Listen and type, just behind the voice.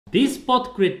This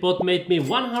SpotGrid bot made me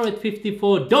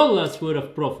 $154 worth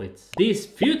of profits. This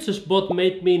Futures bot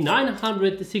made me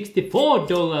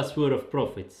 $964 worth of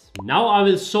profits. Now I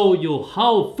will show you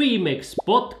how Phemex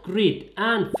SpotGrid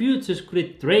and Futures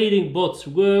Grid trading bots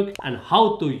work and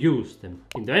how to use them.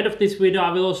 In the end of this video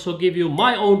I will also give you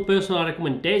my own personal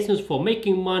recommendations for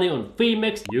making money on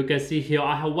Phemex. You can see here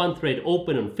I have one trade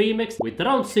open on Phemex with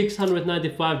around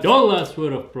 $695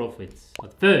 worth of profits.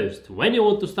 But first, when you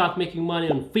want to start making money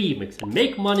on Phemex and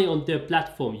make money on their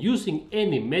platform using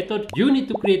any method, you need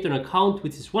to create an account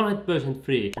which is 100%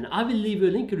 free. And I will leave you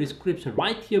a link in the description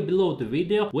right here below the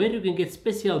video where you can get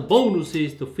special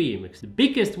bonuses to Phemex. The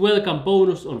biggest welcome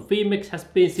bonus on Phemex has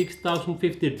been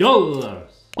 $6,050.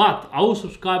 But our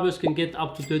subscribers can get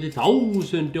up to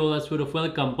 $30,000 worth of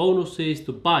welcome bonuses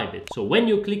to BYBIT. So when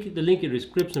you click the link in the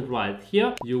description right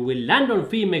here, you will land on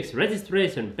Phemex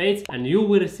registration page and you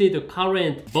will see the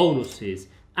current bonuses.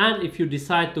 And if you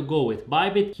decide to go with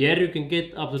BYBIT, here you can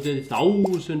get up to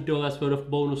 $30,000 worth of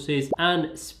bonuses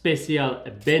and special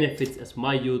benefits as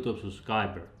my YouTube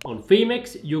subscriber. On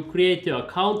Phemex, you create your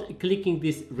account clicking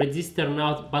this register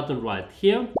now button right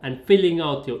here and filling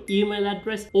out your email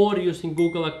address or using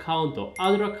Google account or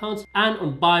other accounts. And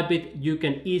on BYBIT, you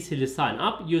can easily sign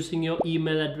up using your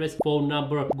email address, phone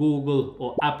number, Google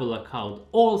or Apple account.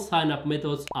 All sign up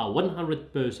methods are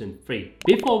 100% free.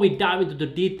 Before we dive into the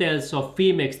details of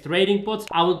Phemex trading bots,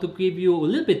 I want to give you a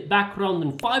little bit background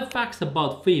and 5 facts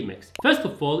about Phemex. First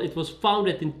of all, it was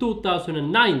founded in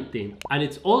 2019 and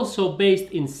it's also based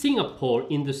in Singapore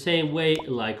in the same way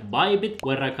like BYBIT,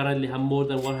 where I currently have more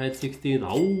than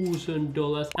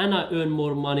 $116,000 and I earn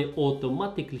more money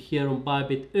automatically here on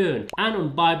BYBIT Earn. And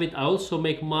on BYBIT I also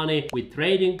make money with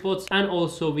trading bots and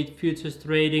also with futures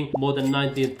trading, more than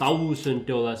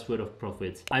 $19,000 worth of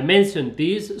profits. I mentioned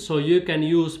these so you can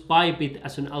use BYBIT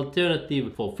as an alternative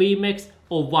for Phemex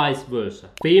or vice versa.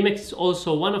 Phemex is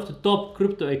also one of the top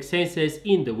crypto exchanges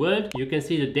in the world. You can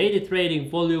see the daily trading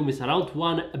volume is around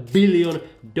 $1 billion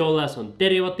on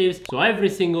derivatives. So every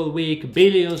single week,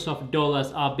 billions of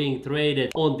dollars are being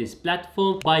traded on this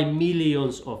platform by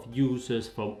millions of users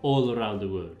from all around the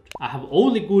world. I have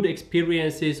only good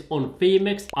experiences on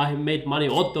Phemex. I have made money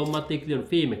automatically on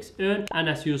Phemex Earn, and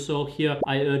as you saw here,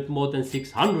 I earned more than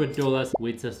 $600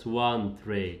 with just one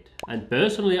trade. And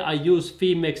personally, I use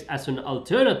Phemex as an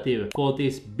alternative for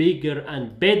these bigger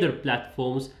and better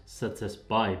platforms such as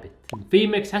BYBIT.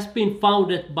 Phemex has been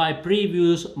founded by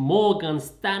previous Morgan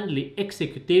Stanley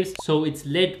executives, so it's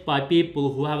led by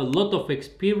people who have a lot of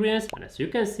experience. And as you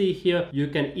can see here, you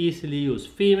can easily use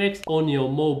Phemex on your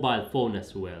mobile phone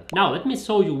as well. Now let me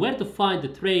show you where to find the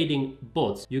trading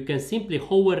bots. You can simply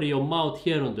hover your mouse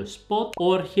here on the spot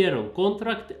or here on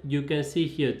contract. You can see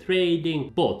here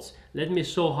trading bots. Let me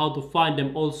show how to find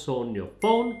them also on your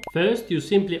phone. First, you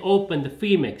simply open the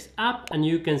Phemex app and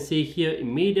you can see here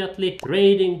immediately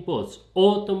trading bots,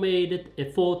 automated,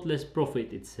 effortless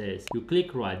profit it says. You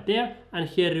click right there and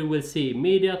here you will see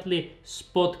immediately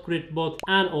SpotGrid bot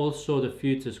and also the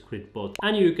Futures Grid bot.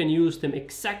 And you can use them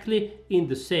exactly in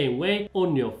the same way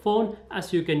on your phone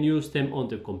as you can use them on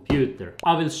the computer.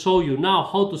 I will show you now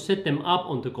how to set them up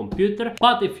on the computer,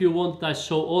 but if you want I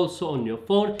show also on your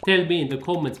phone, tell me in the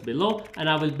comments below and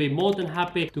I will be more than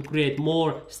happy to create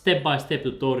more step-by-step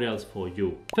tutorials for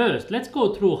you. First, let's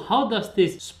go through how does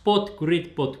this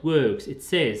SpotGrid bot works. It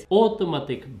says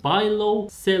automatic buy low,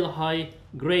 sell high,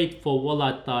 great for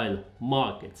volatile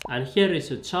markets. And here is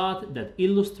a chart that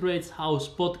illustrates how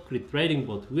SpotGrid trading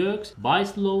bot works.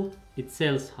 Buys low, it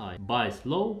sells high, buys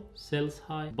low, sells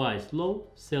high, buys low,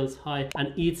 sells high,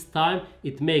 and each time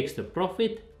it makes the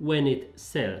profit when it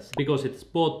sells, because it's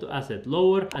bought the asset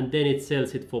lower and then it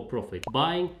sells it for profit.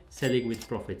 Buying, selling with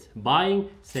profits, buying,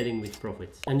 selling with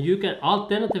profits. And you can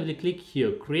alternatively click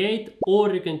here create,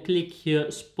 or you can click here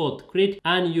SpotGrid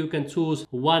and you can choose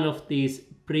one of these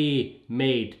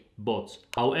pre-made bots.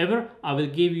 However, I will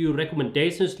give you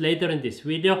recommendations later in this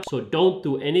video, so don't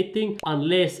do anything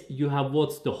unless you have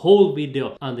watched the whole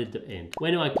video until the end.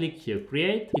 When I click here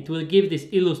create, it will give this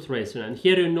illustration, and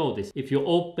here you notice if you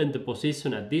open the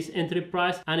position at this entry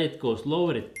price and it goes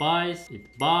lower, it buys,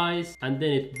 and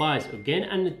then it buys again,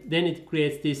 and then it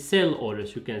creates these sell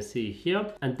orders you can see here,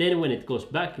 and then when it goes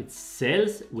back it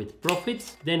sells with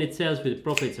profits, then it sells with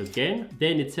profits again,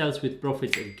 then it sells with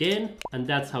profits again, and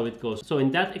that's how it goes. So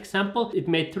in that example example, it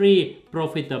made 3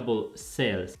 profitable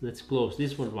sales. Let's close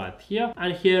this one right here.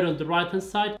 And here on the right hand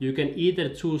side, you can either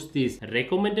choose these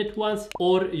recommended ones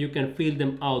or you can fill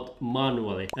them out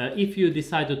manually. If you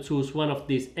decide to choose one of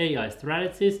these AI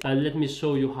strategies, let me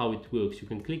show you how it works. You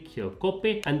can click here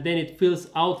copy and then it fills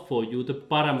out for you the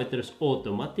parameters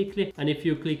automatically. And if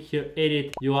you click here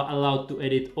edit, you are allowed to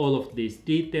edit all of these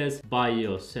details by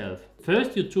yourself.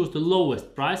 First, you choose the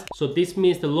lowest price. So this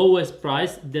means the lowest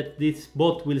price that this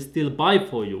bot will still buy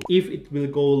for you. If it will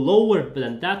go lower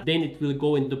than that, then it will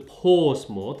go into pause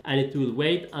mode and it will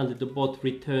wait until the bot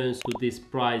returns to this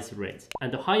price range.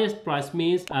 And the highest price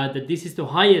means that this is the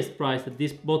highest price that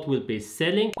this bot will be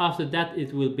selling. After that,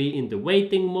 it will be in the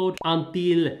waiting mode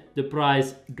until the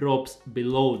price drops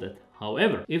below that.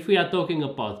 However, if we are talking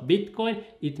about Bitcoin,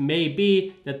 it may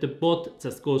be that the bot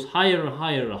just goes higher and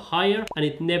higher and higher and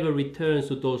it never returns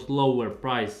to those lower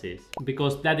prices.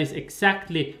 Because that is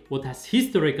exactly what has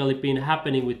historically been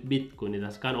happening with Bitcoin. It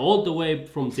has gone all the way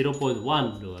from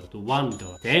 $0.1 to $1,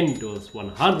 $10,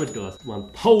 $100,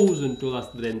 $1,000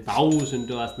 to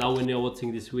 $10,000. Now when you're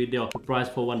watching this video, the price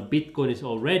for one Bitcoin is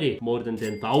already more than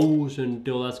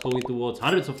 $10,000, going towards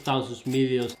hundreds of thousands,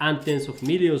 millions and tens of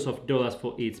millions of dollars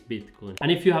for each Bitcoin.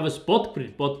 And if you have a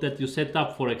SpotGrid bot that you set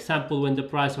up, for example, when the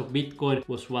price of Bitcoin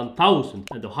was 1,000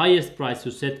 and the highest price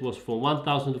you set was from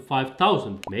 1,000 to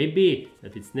 5,000, maybe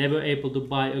that it's never able to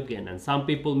buy again. And some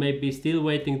people may be still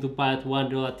waiting to buy at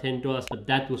 $1, $10, but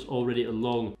that was already a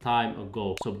long time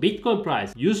ago. So Bitcoin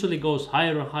price usually goes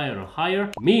higher and higher and higher.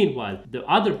 Meanwhile, the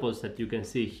other bots that you can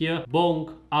see here,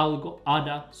 Bonk, Algo,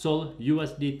 ADA, Sol,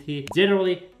 USDT,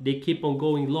 generally they keep on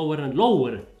going lower and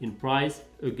lower in price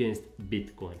against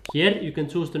Bitcoin. Here you can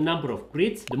choose the number of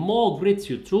grids. The more grids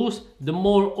you choose, the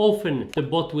more often the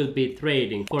bot will be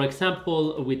trading. For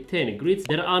example, with 10 grids,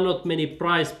 there are not many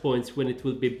price points when it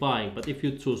will be buying. But if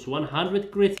you choose 100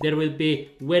 grids, there will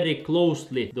be very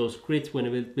closely those grids when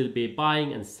it will be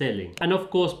buying and selling. And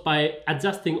of course, by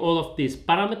adjusting all of these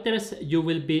parameters, you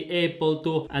will be able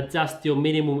to adjust your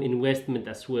minimum investment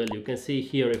as well. You can see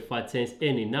here, if I change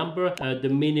any number, the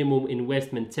minimum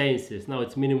investment changes. Now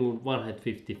it's minimum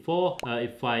 154.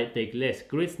 If I take less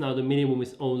grids, now the minimum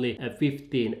is only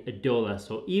 $15.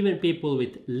 So even people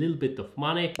with a little bit of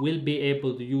money will be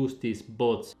able to use these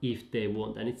bots if they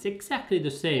want. And it's exactly the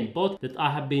same bot that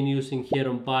I have been using here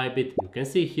on BYBIT. You can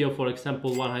see here, for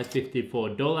example,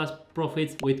 $154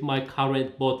 profits with my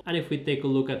current bot. And if we take a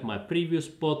look at my previous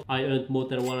bot, I earned more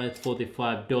than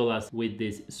 $145 with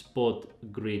this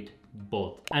SpotGrid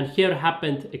bot. And here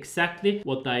happened exactly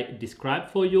what I described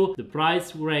for you. The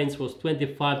price range was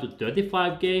 25 to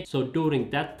 35k. So during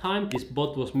that time, this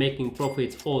bot was making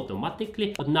profits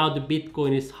automatically. But now the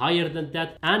Bitcoin is higher than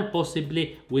that and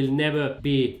possibly will never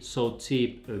be so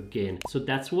cheap again. So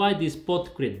that's why this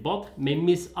SpotGrid bot may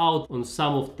miss out on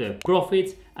some of the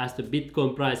profits as the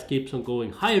Bitcoin price keeps on going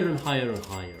higher and higher and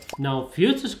higher. Now,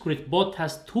 FuturesGrid bot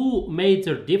has two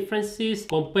major differences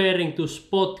comparing to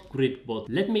SpotGrid bot.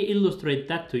 Let me illustrate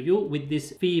that to you with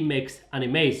this Phemex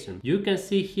animation. You can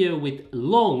see here with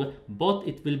long bot,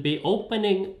 it will be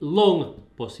opening long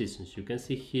positions. You can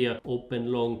see here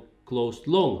open long, closed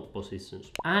long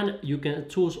positions, and you can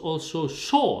choose also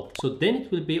short, so then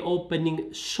it will be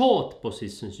opening short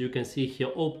positions. You can see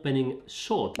here opening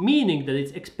short, meaning that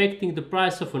it's expecting the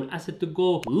price of an asset to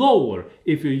go lower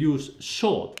if you use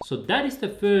short. So that is the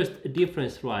first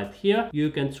difference right here. You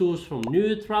can choose from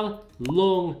neutral,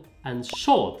 long and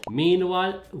short.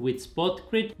 Meanwhile, with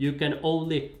SpotGrid you can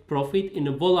only profit in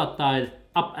a volatile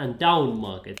up and down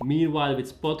market. Meanwhile,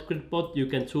 with SpotGrid bot you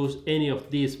can choose any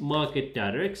of these market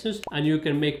directions and you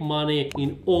can make money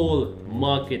in all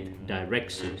market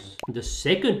directions. The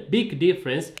second big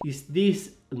difference is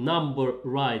this number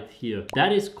right here.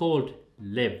 That is called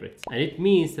leverage, and it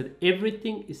means that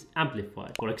everything is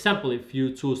amplified. For example, if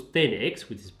you choose 10x,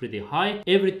 which is pretty high,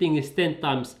 everything is 10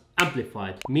 times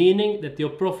amplified, meaning that your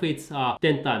profits are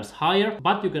 10 times higher,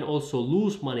 but you can also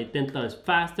lose money 10 times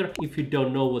faster if you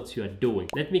don't know what you are doing.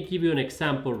 Let me give you an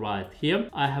example right here.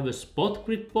 I have a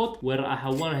SpotGrid bot where I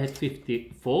have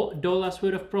 $154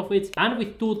 worth of profits, and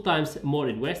with 2 times more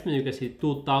investment, you can see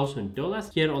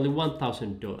 $2,000. Here only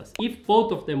 $1,000. If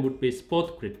both of them would be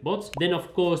SpotGrid bots, then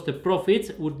of course the profits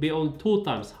would be only 2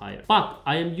 times higher. But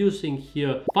I am using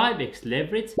here 5x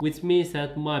leverage, which means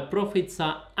that my profits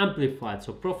are amplified,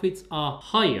 so profits are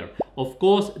higher. Of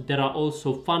course, there are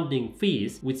also funding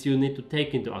fees which you need to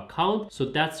take into account, so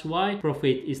that's why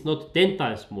profit is not 10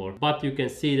 times more, but you can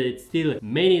see that it's still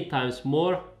many times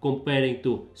more comparing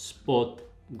to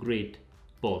SpotGrid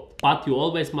bot. But you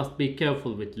always must be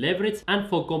careful with leverage, and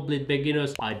for complete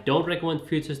beginners I don't recommend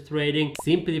futures trading.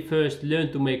 Simply first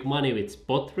learn to make money with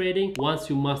spot trading. Once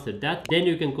you master that, then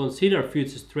you can consider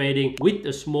futures trading with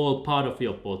a small part of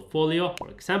your portfolio. For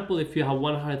example, if you have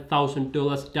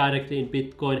 $100,000 directly in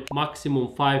Bitcoin,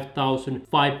 maximum 5,000,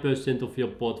 5% of your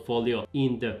portfolio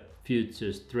in the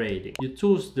futures trading. You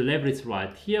choose the leverage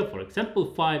right here, for example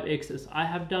 5x as I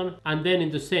have done, and then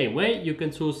in the same way you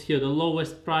can choose here the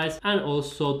lowest price and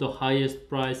also the highest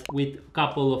price with a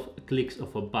couple of clicks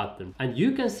of a button. And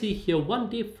you can see here one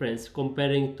difference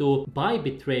comparing to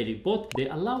BYBIT trading bot. They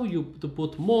allow you to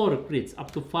put more grids, up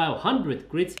to 500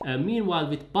 grids. Meanwhile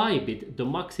with BYBIT the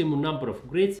maximum number of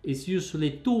grids is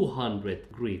usually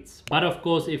 200 grids. But of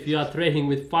course if you are trading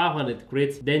with 500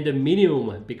 grids, then the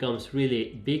minimum becomes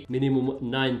really big, minimum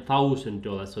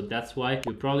 $9,000. So that's why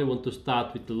you probably want to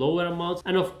start with the lower amounts,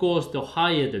 and of course the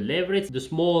higher the leverage, the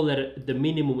smaller the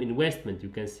minimum investment. You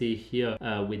can see here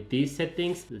with these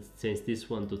settings, let's change this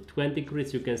one to 20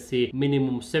 grids, you can see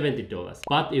minimum $70.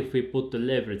 But if we put the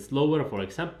leverage lower, for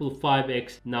example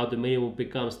 5x, now the minimum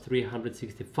becomes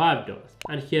 $365.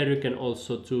 And here you can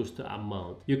also choose the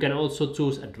amount. You can also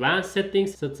choose advanced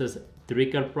settings such as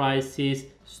trigger prices,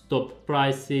 stop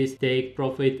prices, take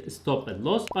profit, stop and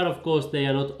loss, but of course they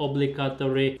are not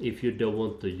obligatory if you don't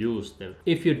want to use them.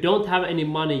 If you don't have any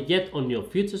money yet on your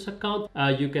futures account,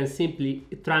 you can simply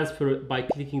transfer by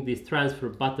clicking this transfer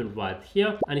button right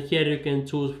here, and here you can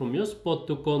choose from your spot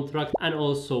to contract and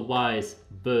also vice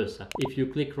versa. If you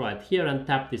click right here and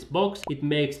tap this box, it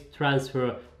makes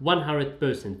transfer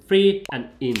 100% free and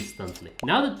instantly.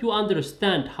 Now that you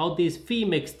understand how these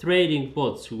Phemex trading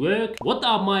bots work, what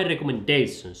are my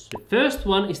recommendations? The first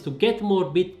one is to get more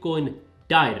Bitcoin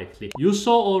directly. You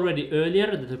saw already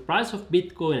earlier that the price of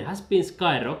Bitcoin has been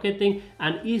skyrocketing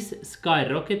and is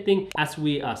skyrocketing as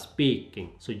we are speaking.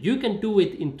 So you can do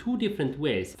it in two different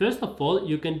ways. First of all,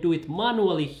 you can do it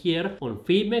manually here on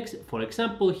Phemex. For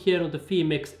example, here on the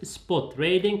Phemex Spot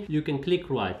trading, you can click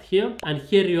right here, and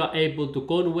here you are able to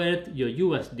convert your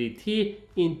USDT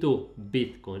into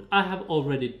Bitcoin. I have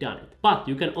already done it. But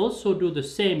you can also do the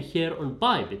same here on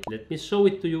BYBIT. Let me show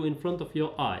it to you in front of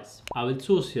your eyes. I will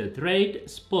choose here trade,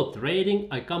 spot trading.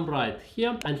 I come right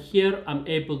here, and here I'm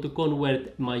able to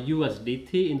convert my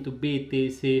USDT into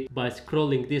BTC by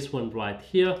scrolling this one right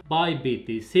here, buy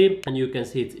BTC, and you can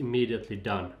see it's immediately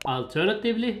done.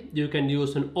 Alternatively, you can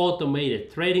use an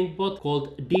automated trading bot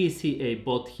called DCA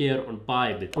bot here on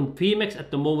BYBIT. On Phemex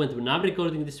at the moment when I'm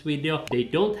recording this video, they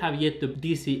don't have yet the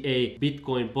DCA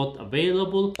Bitcoin bot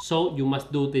available, so you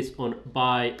must do this on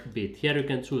BYBIT. Here you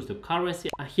can choose the currency,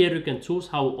 and here you can choose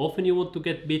how often you want to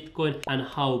get Bitcoin and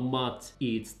how much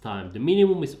each time. The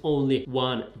minimum is only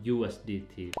 1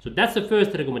 USDT. So that's the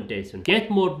first recommendation.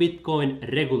 Get more Bitcoin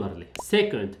regularly.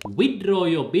 Second, withdraw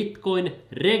your Bitcoin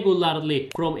regularly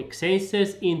from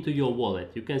exchanges into your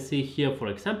wallet. You can see here, for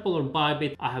example, on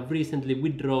BYBIT, I have recently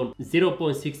withdrawn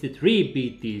 0.63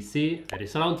 BTC. That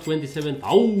is around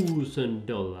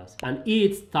 $27,000. And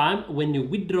each time when you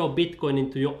withdraw Bitcoin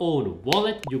into your own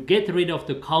wallet, you get rid of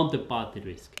the counterparty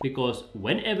risk, because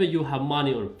whenever you have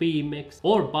money on Phemex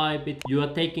or BYBIT, you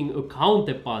are taking a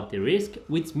counterparty risk,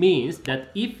 which means that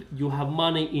if you have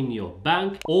money in your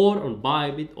bank or on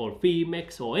BYBIT or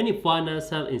Phemex or any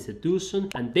financial institution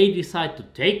and they decide to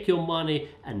take your money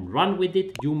and run with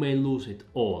it, you may lose it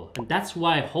all. And that's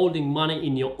why holding money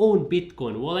in your own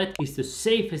Bitcoin wallet is the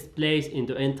safest place in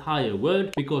the entire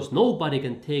world, because nobody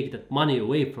can take that money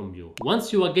away from you.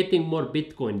 Once you are getting more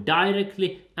Bitcoin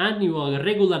directly and you are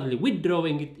regularly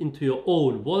withdrawing it into your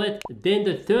own wallet, then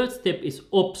the third step is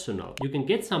optional. You can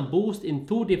get some boost in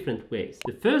two different ways.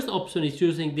 The first option is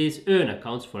using these earn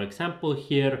accounts. For example,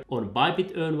 here on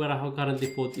BYBIT Earn, where I have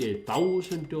currently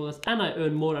 $48,000, and I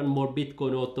earn more and more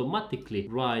Bitcoin automatically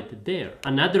right there.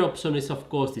 Another option is of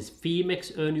course this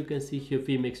Phemex Earn. You can see here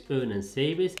Phemex Earn and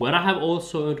Savings, where I have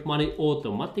also earned money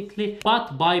automatically,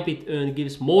 but BYBIT Earn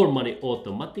gives more money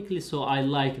automatically, so I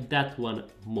like that one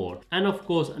more. And of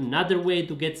course, another way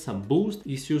to get some boost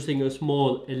is using a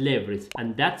small leverage,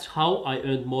 and that's how I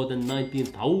earned more than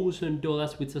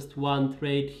 $19,000 with just one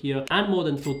trade here, and more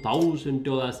than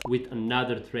 $2,000 with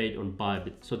another trade on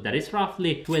BYBIT. So that is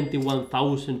roughly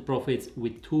 21,000 profits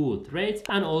with 2 trades,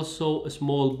 and also a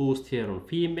small boost here on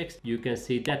Phemex. You can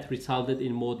see that resulted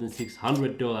in more than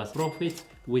 $600 profits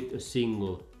with a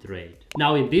single trade.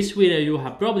 Now in this video you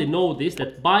have probably noticed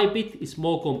that BYBIT is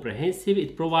more comprehensive,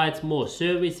 it provides more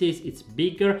services, it's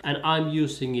bigger, and I'm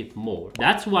using it more.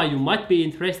 That's why you might be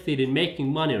interested in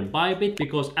making money on BYBIT,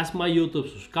 because as my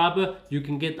YouTube subscriber you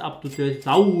can get up to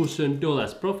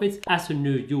 $30,000 profits as a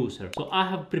new user. So I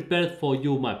have prepared for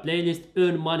you my playlist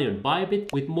Earn Money on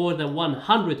BYBIT with more than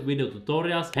 100 video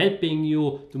tutorials helping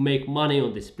you to make money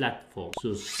on this platform.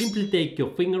 So simply take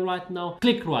your finger right now,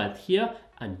 click right here,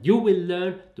 and you will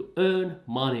learn to earn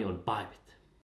money on BYBIT.